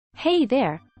Hey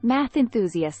there, math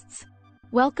enthusiasts!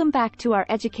 Welcome back to our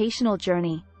educational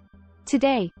journey.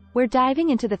 Today, we're diving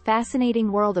into the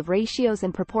fascinating world of ratios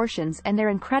and proportions and their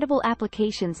incredible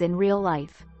applications in real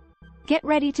life. Get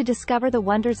ready to discover the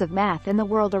wonders of math and the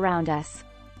world around us.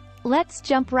 Let's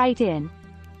jump right in.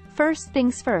 First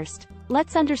things first,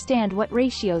 let's understand what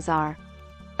ratios are.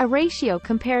 A ratio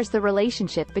compares the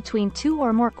relationship between two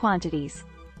or more quantities.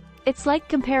 It's like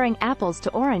comparing apples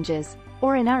to oranges,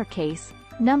 or in our case,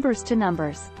 numbers to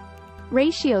numbers.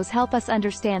 Ratios help us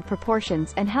understand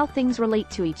proportions and how things relate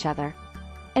to each other.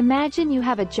 Imagine you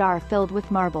have a jar filled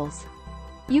with marbles.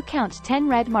 You count 10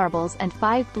 red marbles and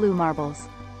 5 blue marbles.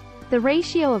 The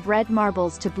ratio of red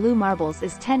marbles to blue marbles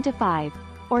is 10 to 5,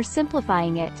 or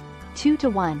simplifying it, 2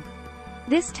 to 1.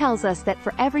 This tells us that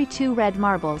for every 2 red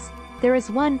marbles, there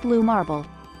is 1 blue marble.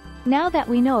 Now that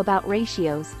we know about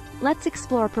ratios, let's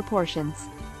explore proportions.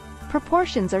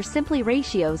 Proportions are simply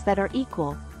ratios that are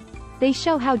equal. They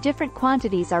show how different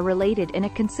quantities are related in a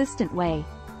consistent way.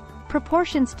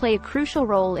 Proportions play a crucial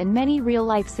role in many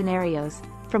real-life scenarios,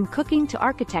 from cooking to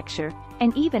architecture,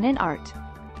 and even in art.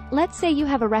 Let's say you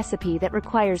have a recipe that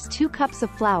requires 2 cups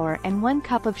of flour and 1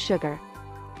 cup of sugar.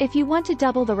 If you want to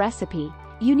double the recipe,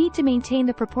 you need to maintain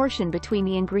the proportion between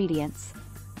the ingredients.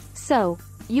 So,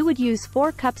 you would use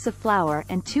 4 cups of flour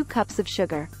and 2 cups of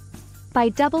sugar. By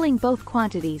doubling both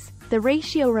quantities, the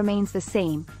ratio remains the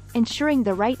same, ensuring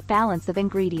the right balance of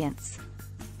ingredients.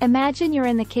 Imagine you're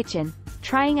in the kitchen,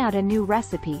 trying out a new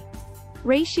recipe.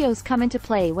 Ratios come into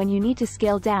play when you need to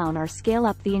scale down or scale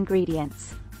up the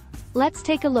ingredients. Let's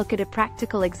take a look at a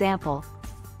practical example.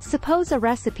 Suppose a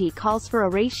recipe calls for a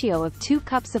ratio of 2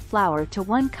 cups of flour to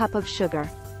 1 cup of sugar.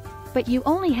 But you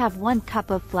only have 1 cup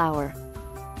of flour.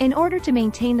 In order to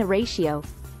maintain the ratio,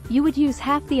 you would use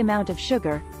half the amount of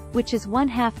sugar, which is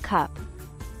 1/2 cup.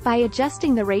 By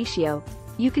adjusting the ratio,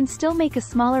 you can still make a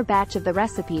smaller batch of the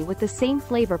recipe with the same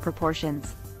flavor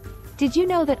proportions. Did you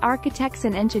know that architects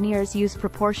and engineers use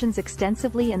proportions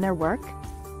extensively in their work?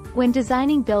 When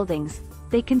designing buildings,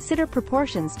 they consider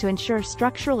proportions to ensure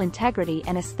structural integrity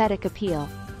and aesthetic appeal.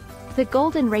 The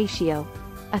golden ratio,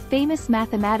 a famous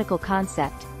mathematical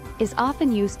concept, is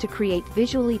often used to create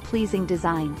visually pleasing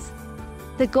designs.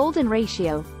 The golden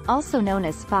ratio, also known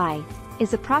as phi,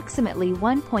 is approximately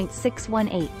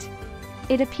 1.618.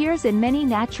 It appears in many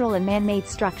natural and man-made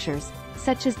structures,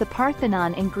 such as the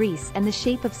Parthenon in Greece and the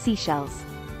shape of seashells.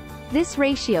 This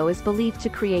ratio is believed to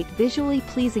create visually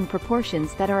pleasing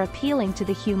proportions that are appealing to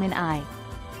the human eye.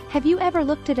 Have you ever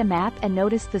looked at a map and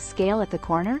noticed the scale at the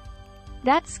corner?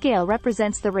 That scale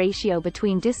represents the ratio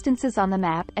between distances on the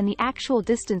map and the actual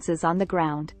distances on the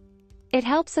ground. It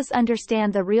helps us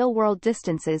understand the real-world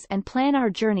distances and plan our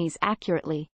journeys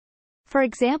accurately. For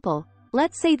example,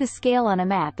 let's say the scale on a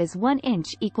map is 1 inch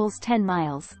equals 10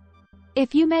 miles.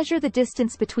 If you measure the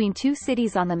distance between 2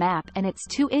 cities on the map and it's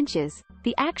 2 inches,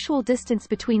 the actual distance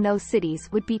between those cities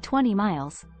would be 20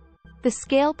 miles. The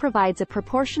scale provides a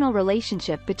proportional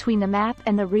relationship between the map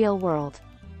and the real world.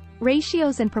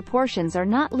 Ratios and proportions are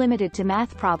not limited to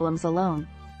math problems alone.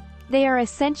 They are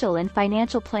essential in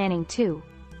financial planning too.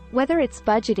 Whether it's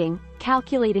budgeting,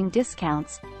 calculating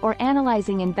discounts, or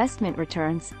analyzing investment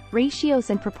returns, ratios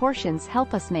and proportions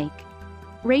help us make.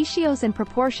 Ratios and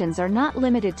proportions are not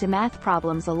limited to math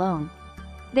problems alone.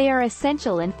 They are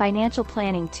essential in financial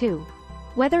planning too.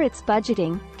 Whether it's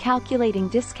budgeting, calculating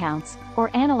discounts,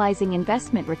 or analyzing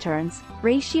investment returns,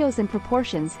 ratios and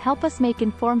proportions help us make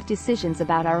informed decisions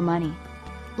about our money.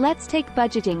 Let's take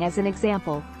budgeting as an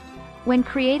example. When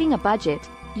creating a budget,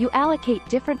 you allocate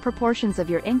different proportions of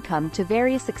your income to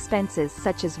various expenses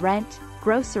such as rent,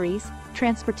 groceries,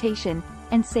 transportation,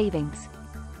 and savings.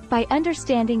 By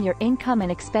understanding your income and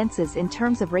expenses in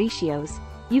terms of ratios,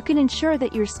 you can ensure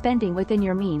that you're spending within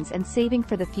your means and saving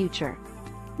for the future.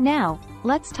 Now,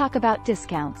 let's talk about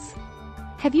discounts.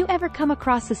 Have you ever come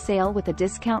across a sale with a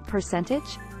discount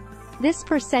percentage? This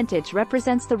percentage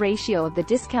represents the ratio of the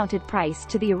discounted price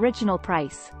to the original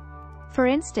price. For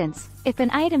instance, if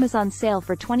an item is on sale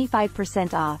for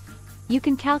 25% off, you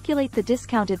can calculate the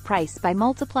discounted price by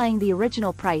multiplying the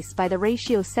original price by the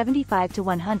ratio 75 to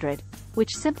 100,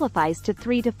 which simplifies to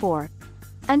 3 to 4.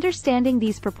 Understanding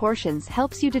these proportions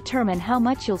helps you determine how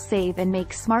much you'll save and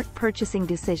make smart purchasing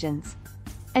decisions.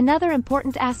 Another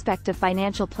important aspect of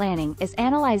financial planning is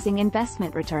analyzing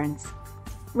investment returns.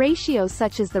 Ratios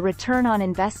such as the return on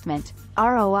investment,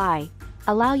 ROI,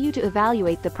 allow you to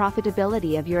evaluate the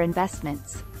profitability of your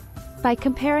investments. By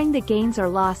comparing the gains or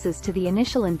losses to the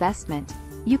initial investment,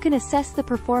 you can assess the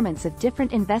performance of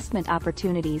different investment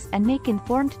opportunities and make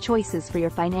informed choices for your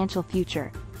financial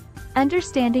future.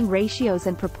 Understanding ratios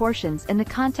and proportions in the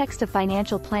context of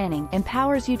financial planning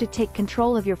empowers you to take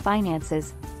control of your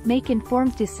finances, make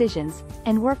informed decisions,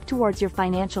 and work towards your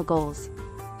financial goals.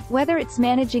 Whether it's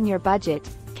managing your budget,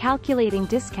 calculating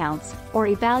discounts, or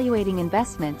evaluating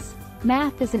investments,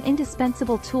 math is an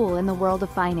indispensable tool in the world of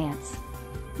finance.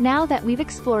 Now that we've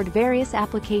explored various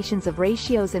applications of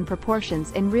ratios and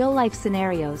proportions in real-life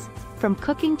scenarios, from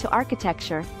cooking to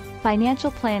architecture,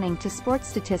 financial planning to sports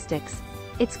statistics,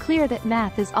 it's clear that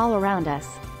math is all around us.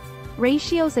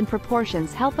 Ratios and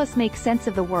proportions help us make sense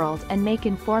of the world and make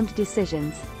informed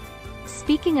decisions.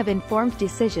 Speaking of informed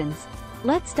decisions,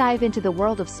 let's dive into the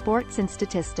world of sports and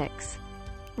statistics.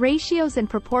 Ratios and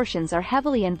proportions are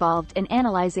heavily involved in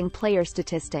analyzing player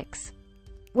statistics.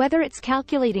 Whether it's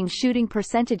calculating shooting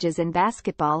percentages in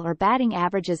basketball or batting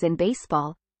averages in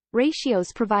baseball,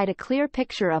 ratios provide a clear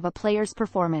picture of a player's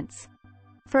performance.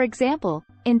 For example,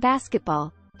 in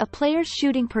basketball, a player's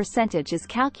shooting percentage is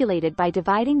calculated by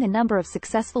dividing the number of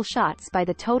successful shots by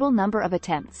the total number of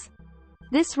attempts.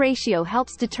 This ratio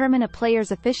helps determine a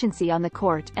player's efficiency on the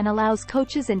court and allows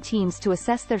coaches and teams to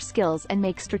assess their skills and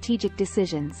make strategic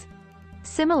decisions.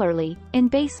 Similarly, in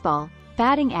baseball,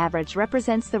 batting average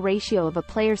represents the ratio of a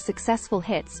player's successful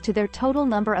hits to their total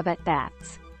number of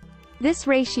at-bats. This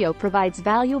ratio provides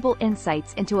valuable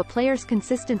insights into a player's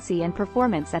consistency and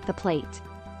performance at the plate.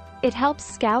 It helps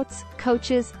scouts,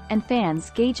 coaches, and fans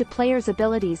gauge a player's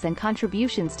abilities and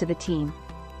contributions to the team.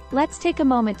 Let's take a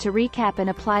moment to recap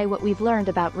and apply what we've learned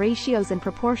about ratios and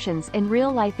proportions in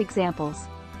real-life examples.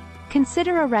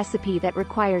 Consider a recipe that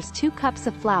requires 2 cups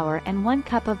of flour and 1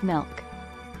 cup of milk.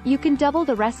 You can double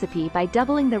the recipe by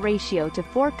doubling the ratio to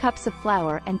 4 cups of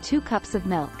flour and 2 cups of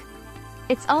milk.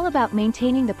 It's all about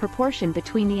maintaining the proportion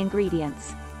between the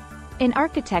ingredients. In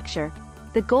architecture,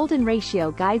 the golden ratio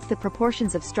guides the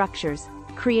proportions of structures,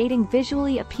 creating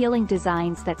visually appealing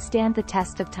designs that stand the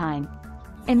test of time.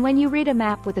 And when you read a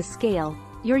map with a scale,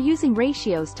 you're using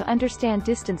ratios to understand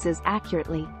distances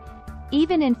accurately.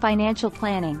 Even in financial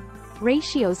planning,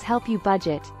 ratios help you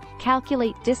budget,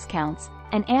 calculate discounts,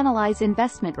 and analyze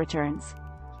investment returns.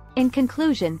 In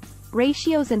conclusion,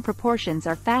 ratios and proportions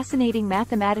are fascinating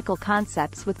mathematical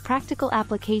concepts with practical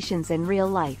applications in real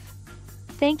life.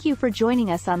 Thank you for joining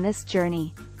us on this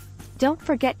journey. Don't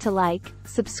forget to like,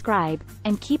 subscribe,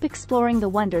 and keep exploring the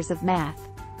wonders of math.